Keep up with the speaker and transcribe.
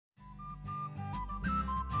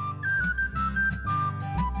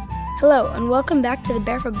Hello, and welcome back to the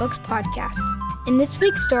Barefoot Books podcast. In this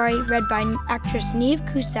week's story, read by actress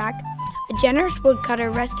Niamh Cusack, a generous woodcutter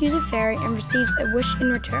rescues a fairy and receives a wish in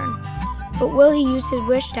return. But will he use his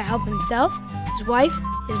wish to help himself, his wife,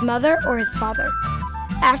 his mother, or his father?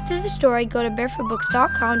 After the story, go to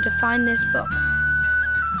barefootbooks.com to find this book.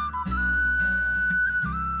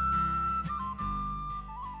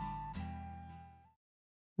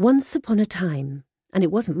 Once upon a time, and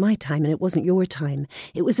it wasn't my time and it wasn't your time,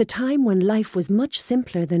 it was a time when life was much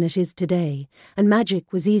simpler than it is today, and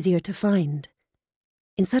magic was easier to find.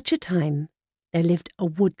 In such a time, there lived a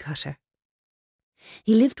woodcutter.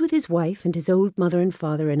 He lived with his wife and his old mother and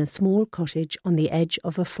father in a small cottage on the edge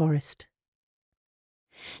of a forest.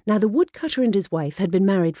 Now the woodcutter and his wife had been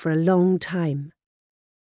married for a long time.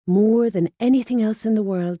 More than anything else in the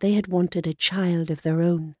world, they had wanted a child of their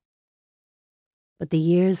own. But the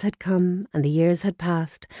years had come and the years had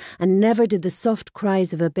passed, and never did the soft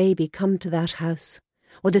cries of a baby come to that house,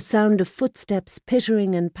 or the sound of footsteps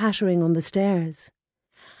pittering and pattering on the stairs.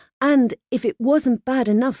 And if it wasn't bad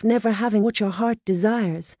enough never having what your heart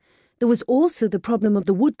desires, there was also the problem of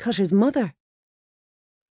the woodcutter's mother.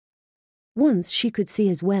 Once she could see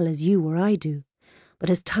as well as you or I do,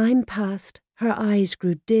 but as time passed, her eyes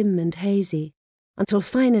grew dim and hazy, until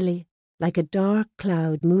finally, like a dark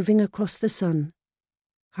cloud moving across the sun,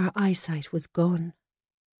 her eyesight was gone.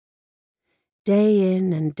 Day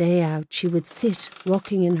in and day out she would sit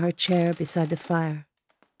rocking in her chair beside the fire,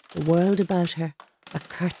 the world about her a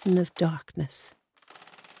curtain of darkness.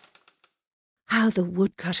 How the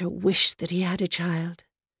woodcutter wished that he had a child,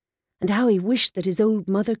 and how he wished that his old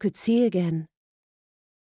mother could see again.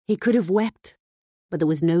 He could have wept, but there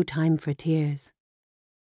was no time for tears.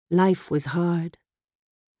 Life was hard.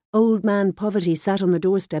 Old man Poverty sat on the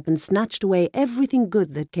doorstep and snatched away everything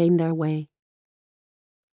good that came their way.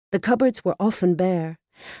 The cupboards were often bare,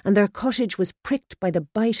 and their cottage was pricked by the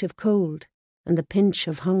bite of cold and the pinch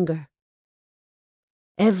of hunger.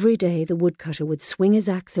 Every day the woodcutter would swing his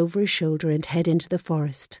axe over his shoulder and head into the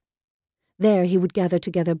forest. There he would gather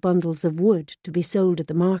together bundles of wood to be sold at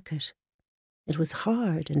the market. It was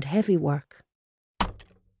hard and heavy work.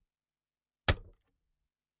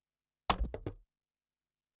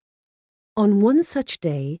 On one such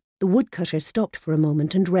day, the woodcutter stopped for a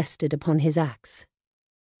moment and rested upon his axe.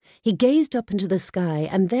 He gazed up into the sky,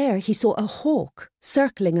 and there he saw a hawk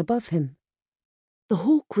circling above him. The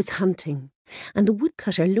hawk was hunting, and the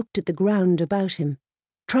woodcutter looked at the ground about him,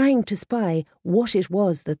 trying to spy what it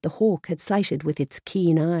was that the hawk had sighted with its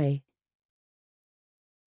keen eye.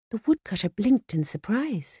 The woodcutter blinked in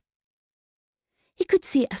surprise. He could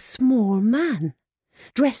see a small man,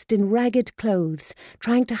 dressed in ragged clothes,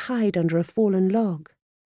 trying to hide under a fallen log.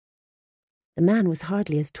 The man was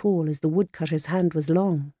hardly as tall as the woodcutter's hand was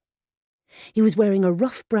long. He was wearing a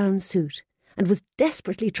rough brown suit and was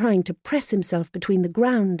desperately trying to press himself between the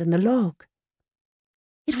ground and the log.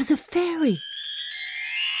 It was a fairy.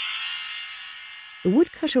 The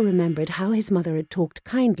woodcutter remembered how his mother had talked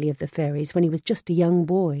kindly of the fairies when he was just a young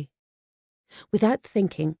boy. Without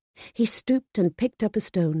thinking, he stooped and picked up a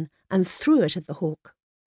stone and threw it at the hawk.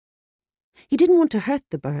 He didn't want to hurt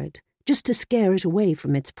the bird, just to scare it away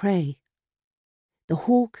from its prey. The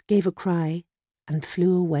hawk gave a cry and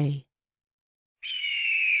flew away.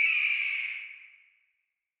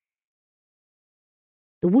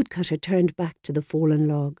 The woodcutter turned back to the fallen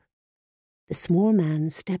log. The small man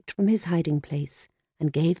stepped from his hiding place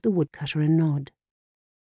and gave the woodcutter a nod.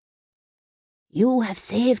 "You have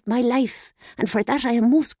saved my life, and for that I am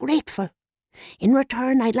most grateful. In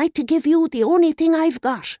return, I'd like to give you the only thing I've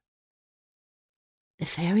got." The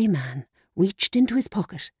fairy man reached into his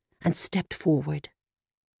pocket and stepped forward.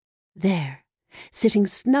 There, sitting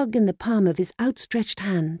snug in the palm of his outstretched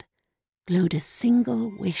hand, glowed a single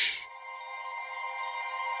wish.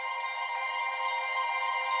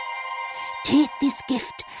 "Take this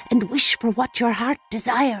gift and wish for what your heart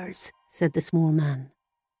desires," said the small man.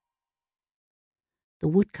 The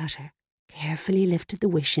woodcutter carefully lifted the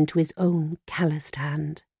wish into his own calloused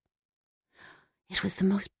hand. It was the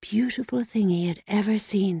most beautiful thing he had ever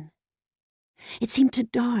seen. It seemed to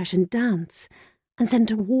dart and dance and sent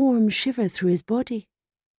a warm shiver through his body.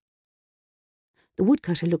 The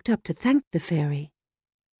woodcutter looked up to thank the fairy,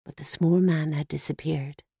 but the small man had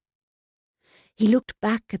disappeared. He looked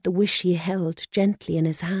back at the wish he held gently in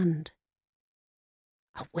his hand.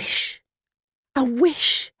 A wish! A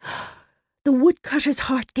wish! The woodcutter's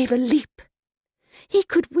heart gave a leap. He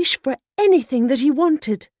could wish for anything that he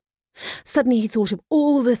wanted. Suddenly he thought of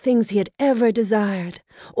all the things he had ever desired,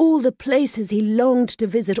 all the places he longed to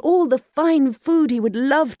visit, all the fine food he would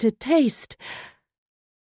love to taste.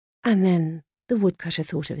 And then The woodcutter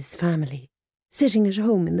thought of his family, sitting at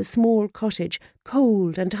home in the small cottage,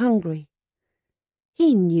 cold and hungry.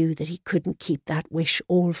 He knew that he couldn't keep that wish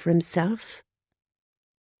all for himself.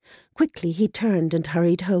 Quickly he turned and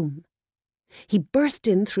hurried home. He burst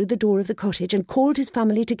in through the door of the cottage and called his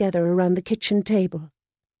family together around the kitchen table.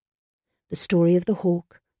 The story of the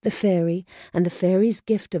hawk, the fairy, and the fairy's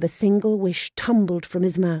gift of a single wish tumbled from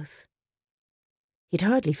his mouth. He'd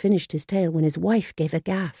hardly finished his tale when his wife gave a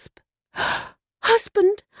gasp.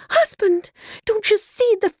 "Husband, husband, don't you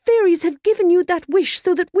see the fairies have given you that wish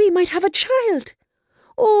so that we might have a child?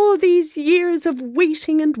 All these years of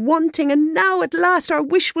waiting and wanting, and now at last our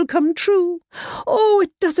wish will come true. Oh,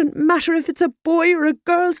 it doesn't matter if it's a boy or a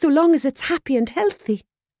girl so long as it's happy and healthy.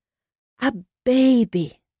 A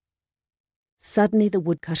baby." Suddenly the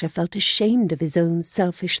woodcutter felt ashamed of his own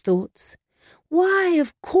selfish thoughts. Why,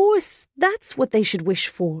 of course, that's what they should wish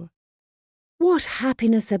for. What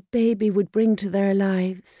happiness a baby would bring to their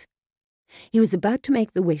lives. He was about to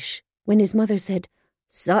make the wish when his mother said,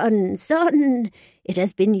 "Son, son, it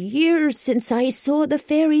has been years since I saw the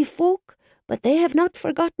fairy folk, but they have not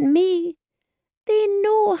forgotten me. They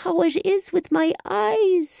know how it is with my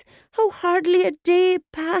eyes, how hardly a day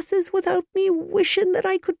passes without me wishing that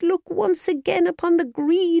I could look once again upon the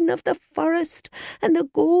green of the forest and the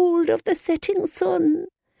gold of the setting sun.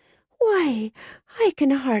 Why, I can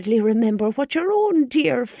hardly remember what your own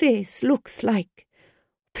dear face looks like.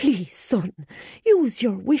 Please, son, use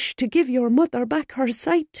your wish to give your mother back her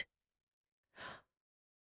sight."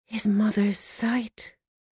 His mother's sight.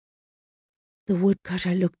 The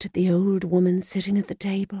woodcutter looked at the old woman sitting at the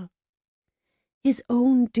table. His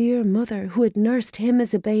own dear mother, who had nursed him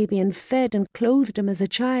as a baby and fed and clothed him as a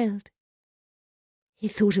child. He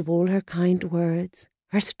thought of all her kind words,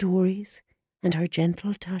 her stories, and her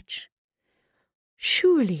gentle touch.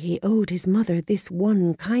 Surely he owed his mother this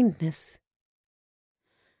one kindness.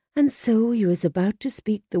 And so he was about to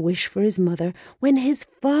speak the wish for his mother when his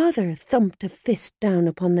father thumped a fist down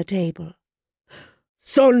upon the table.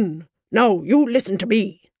 "Son, now you listen to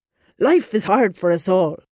me. Life is hard for us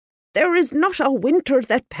all. There is not a winter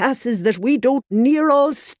that passes that we don't near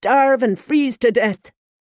all starve and freeze to death.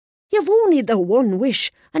 You've only the one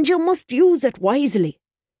wish, and you must use it wisely.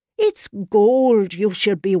 It's gold you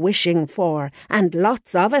should be wishing for, and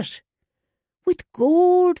lots of it. With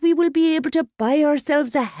gold we will be able to buy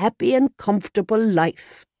ourselves a happy and comfortable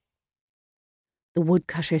life." The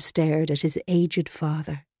woodcutter stared at his aged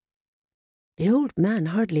father. The old man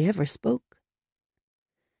hardly ever spoke.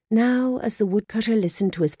 Now, as the woodcutter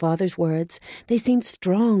listened to his father's words, they seemed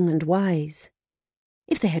strong and wise.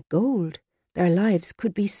 If they had gold, their lives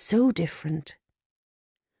could be so different.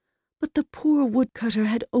 But the poor woodcutter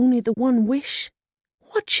had only the one wish.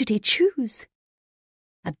 What should he choose?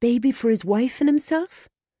 A baby for his wife and himself?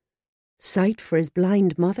 Sight for his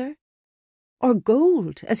blind mother? Or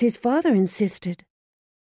gold, as his father insisted?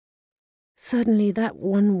 Suddenly that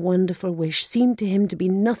one wonderful wish seemed to him to be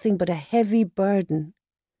nothing but a heavy burden.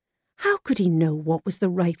 How could he know what was the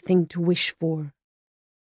right thing to wish for?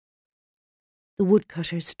 The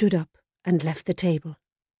woodcutter stood up and left the table.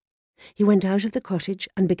 He went out of the cottage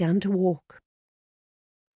and began to walk.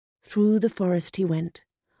 Through the forest he went,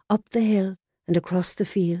 up the hill and across the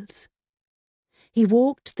fields. He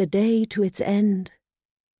walked the day to its end.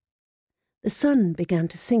 The sun began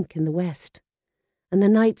to sink in the west, and the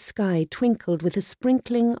night sky twinkled with a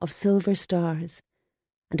sprinkling of silver stars,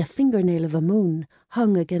 and a fingernail of a moon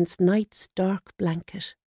hung against night's dark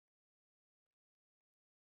blanket.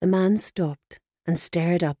 The man stopped and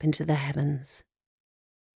stared up into the heavens.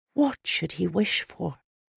 What should he wish for?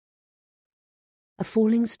 A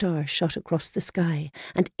falling star shot across the sky,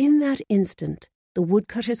 and in that instant the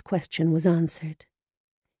woodcutter's question was answered.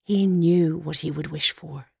 He knew what he would wish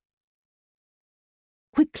for.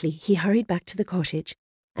 Quickly he hurried back to the cottage,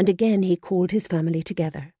 and again he called his family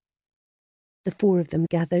together. The four of them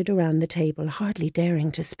gathered around the table, hardly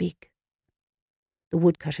daring to speak. The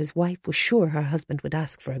woodcutter's wife was sure her husband would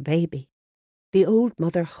ask for a baby. The old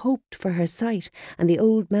mother hoped for her sight, and the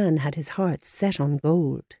old man had his heart set on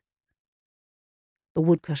gold. The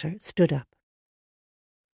woodcutter stood up.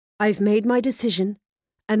 "I've made my decision,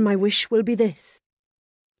 and my wish will be this."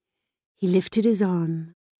 He lifted his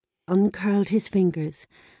arm, uncurled his fingers,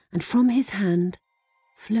 and from his hand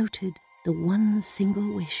floated the one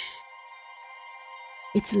single wish.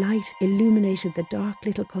 Its light illuminated the dark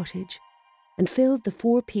little cottage and filled the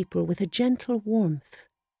four people with a gentle warmth.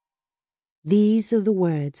 These are the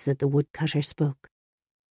words that the woodcutter spoke.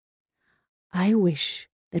 "I wish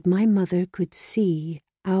that my mother could see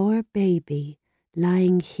our baby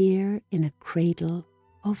lying here in a cradle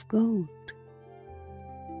of gold."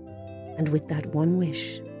 And with that one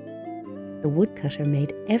wish, the woodcutter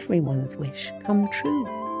made everyone's wish come true.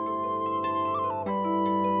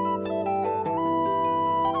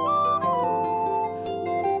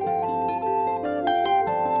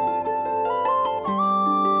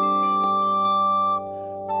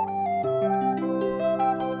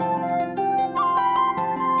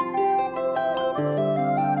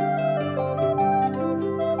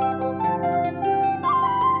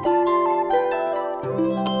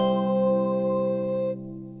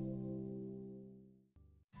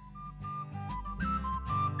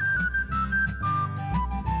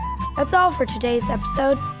 That's all for today's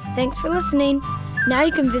episode. Thanks for listening. Now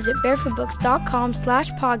you can visit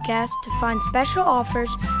barefootbooks.com/podcast to find special offers,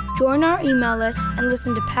 join our email list, and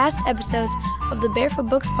listen to past episodes of the Barefoot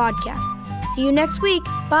Books podcast. See you next week.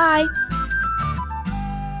 Bye.